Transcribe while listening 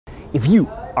If you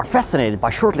are fascinated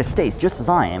by short-lived states just as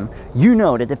I am, you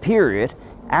know that the period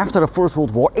after the First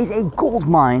World War is a gold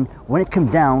mine when it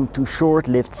comes down to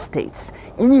short-lived states.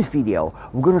 In this video,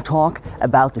 we're going to talk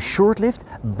about the short-lived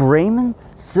Bremen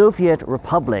Soviet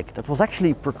Republic that was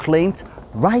actually proclaimed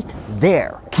right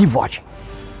there. Keep watching.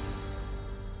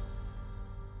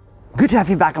 Good to have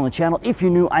you back on the channel. If you're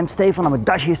new, I'm Stefan, I'm a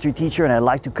Dutch history teacher and I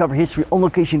like to cover history on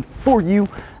location for you.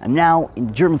 I'm now in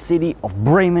the German city of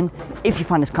Bremen. If you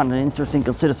find this content interesting,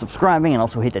 consider subscribing and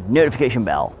also hit that notification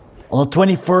bell. On the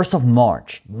 21st of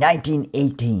March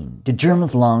 1918, the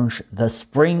Germans launched the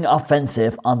Spring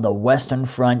Offensive on the Western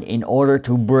Front in order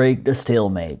to break the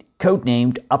stalemate,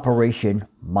 codenamed Operation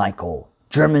Michael.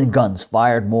 German guns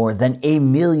fired more than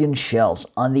 1 million shells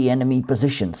on the enemy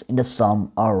positions in the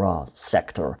Somme-Arras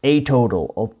sector. A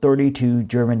total of 32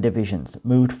 German divisions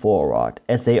moved forward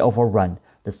as they overrun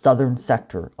the southern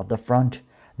sector of the front.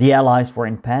 The Allies were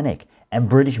in panic, and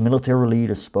British military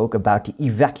leaders spoke about the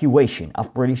evacuation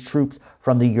of British troops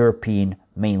from the European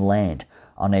mainland.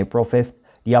 On April 5th,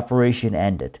 the operation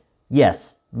ended.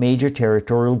 Yes, major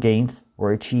territorial gains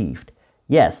were achieved.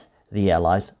 Yes, the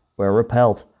Allies were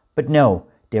repelled. But no,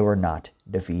 they were not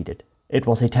defeated. It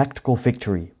was a tactical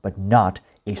victory, but not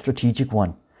a strategic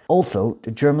one. Also, the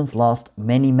Germans lost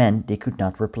many men they could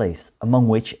not replace, among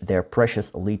which their precious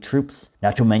elite troops,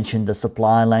 not to mention the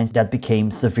supply lines that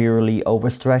became severely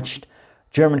overstretched.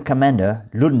 German commander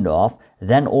Ludendorff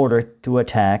then ordered to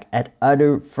attack at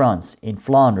other fronts in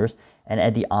Flanders and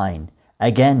at the Ain.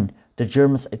 Again, the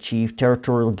Germans achieved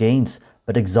territorial gains,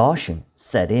 but exhaustion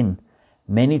set in.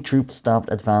 Many troops stopped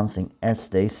advancing as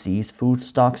they seized food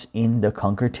stocks in the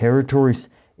conquered territories.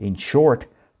 In short,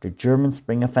 the German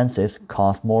spring offensives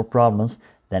caused more problems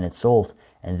than it solved.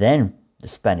 And then the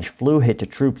Spanish flu hit the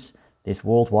troops. This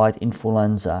worldwide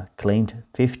influenza claimed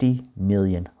 50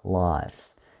 million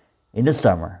lives. In the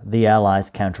summer, the Allies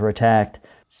counterattacked.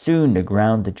 Soon the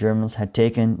ground the Germans had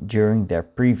taken during their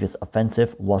previous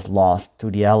offensive was lost to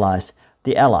the Allies.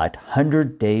 The Allied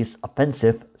 100 Days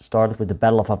Offensive started with the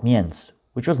Battle of Amiens,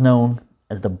 which was known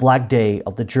as the Black Day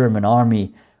of the German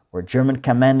Army, where German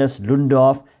commanders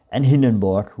Ludendorff and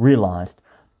Hindenburg realized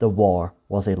the war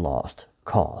was a lost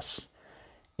cause.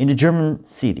 In the German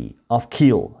city of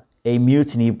Kiel, a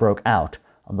mutiny broke out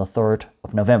on the 3rd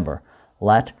of November,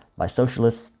 led by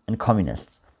socialists and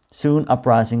communists. Soon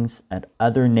uprisings at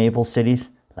other naval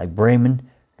cities like Bremen,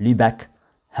 Lübeck,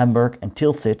 Hamburg and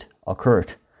Tilsit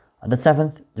occurred. On the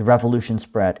 7th, the revolution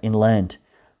spread inland.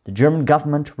 The German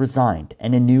government resigned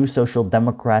and a new Social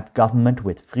Democrat government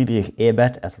with Friedrich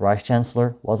Ebert as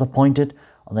Reichschancellor was appointed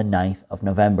on the 9th of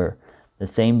November. The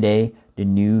same day, the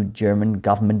new German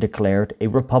government declared a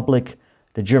republic.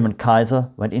 The German Kaiser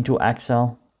went into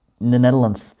exile in the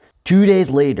Netherlands. 2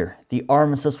 days later, the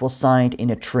armistice was signed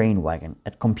in a train wagon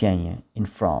at Compiègne in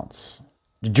France.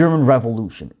 The German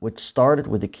Revolution, which started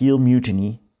with the Kiel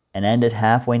Mutiny and ended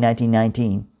halfway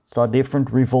 1919, saw different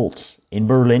revolts in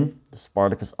Berlin, the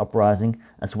Spartacus uprising,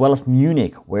 as well as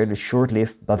Munich, where the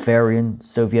short-lived Bavarian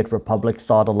Soviet Republic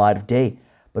saw the light of day.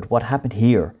 But what happened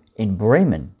here in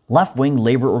Bremen? Left-wing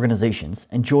labor organizations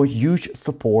enjoyed huge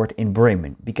support in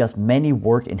Bremen because many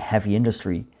worked in heavy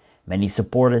industry. Many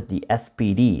supported the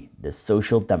SPD, the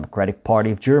Social Democratic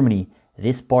Party of Germany.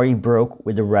 This party broke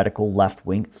with the radical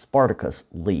left-wing Spartacus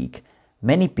League.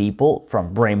 Many people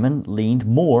from Bremen leaned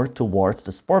more towards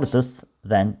the Spartacists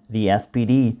than the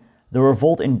SPD. The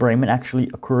revolt in Bremen actually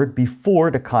occurred before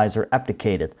the Kaiser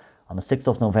abdicated on the 6th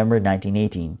of November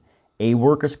 1918. A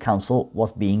workers' council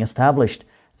was being established.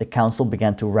 The council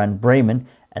began to run Bremen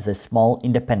as a small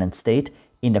independent state,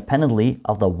 independently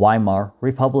of the Weimar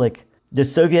Republic. The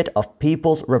Soviet of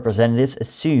People's Representatives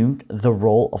assumed the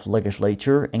role of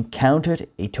legislature and counted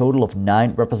a total of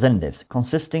 9 representatives,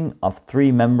 consisting of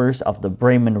 3 members of the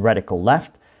Bremen Radical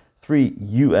Left, 3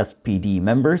 USPD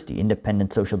members, the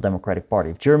Independent Social Democratic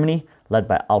Party of Germany, led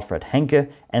by Alfred Henke,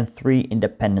 and 3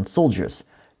 independent soldiers.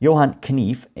 Johann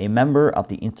Knief, a member of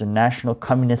the International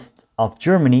Communists of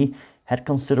Germany, had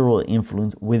considerable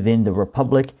influence within the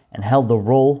Republic and held the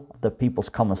role of the People's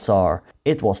Commissar.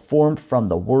 It was formed from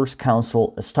the Works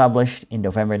Council established in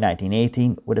November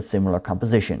 1918 with a similar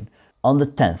composition. On the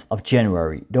 10th of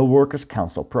January, the Workers'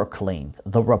 Council proclaimed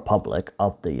the Republic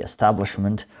of the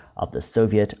establishment of the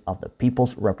Soviet of the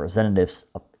People's Representatives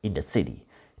in the city.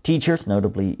 Teachers,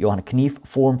 notably Johann Knief,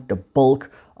 formed the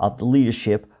bulk of the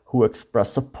leadership who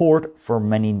expressed support for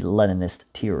many Leninist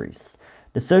theories.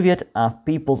 The Soviet of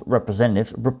People's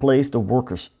Representatives replaced the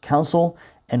Workers' Council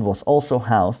and was also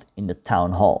housed in the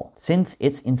town hall. Since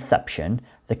its inception,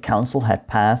 the council had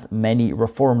passed many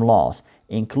reform laws,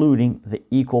 including the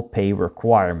equal pay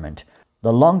requirement.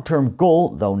 The long-term goal,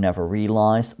 though never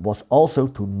realized, was also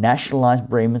to nationalize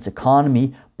Bremen's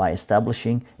economy by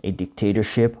establishing a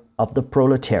dictatorship of the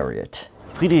proletariat.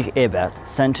 Friedrich Ebert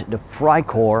sent the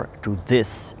Freikorps to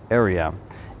this area.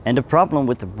 And the problem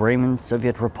with the Bremen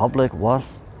Soviet Republic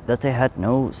was that they had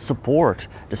no support.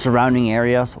 The surrounding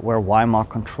areas were Weimar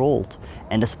controlled,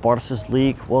 and the Spartacist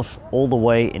League was all the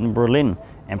way in Berlin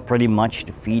and pretty much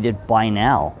defeated by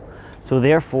now. So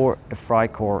therefore the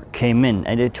Freikorps came in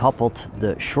and they toppled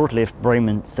the short-lived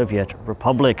Bremen Soviet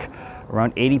Republic.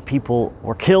 Around 80 people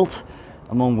were killed,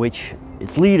 among which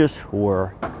its leaders who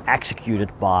were executed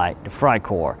by the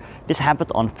Freikorps. This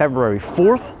happened on February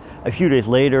 4th. A few days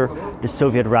later, the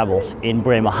Soviet rebels in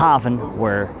Bremerhaven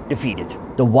were defeated.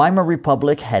 The Weimar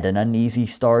Republic had an uneasy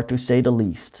start, to say the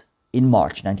least. In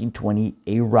March 1920,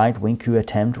 a right-wing coup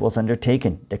attempt was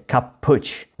undertaken, the Kapp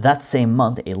Putsch. That same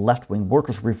month, a left-wing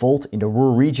workers' revolt in the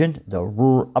Ruhr region, the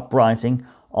Ruhr Uprising,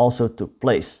 also took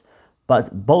place.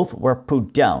 But both were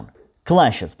put down.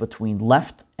 Clashes between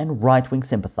left and right-wing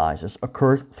sympathizers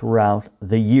occurred throughout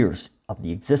the years of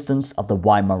the existence of the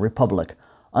Weimar Republic,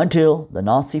 until the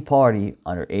Nazi Party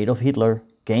under Adolf Hitler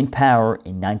gained power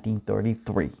in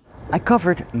 1933. I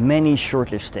covered many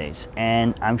short-lived states,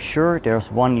 and I'm sure there's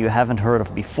one you haven't heard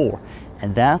of before,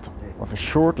 and that was a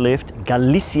short-lived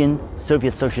Galician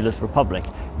Soviet Socialist Republic.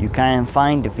 You can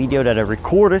find the video that I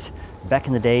recorded back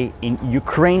in the day in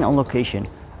Ukraine on location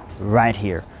right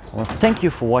here. Well, thank you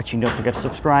for watching. Don't forget to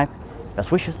subscribe.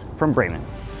 Best wishes from Bremen.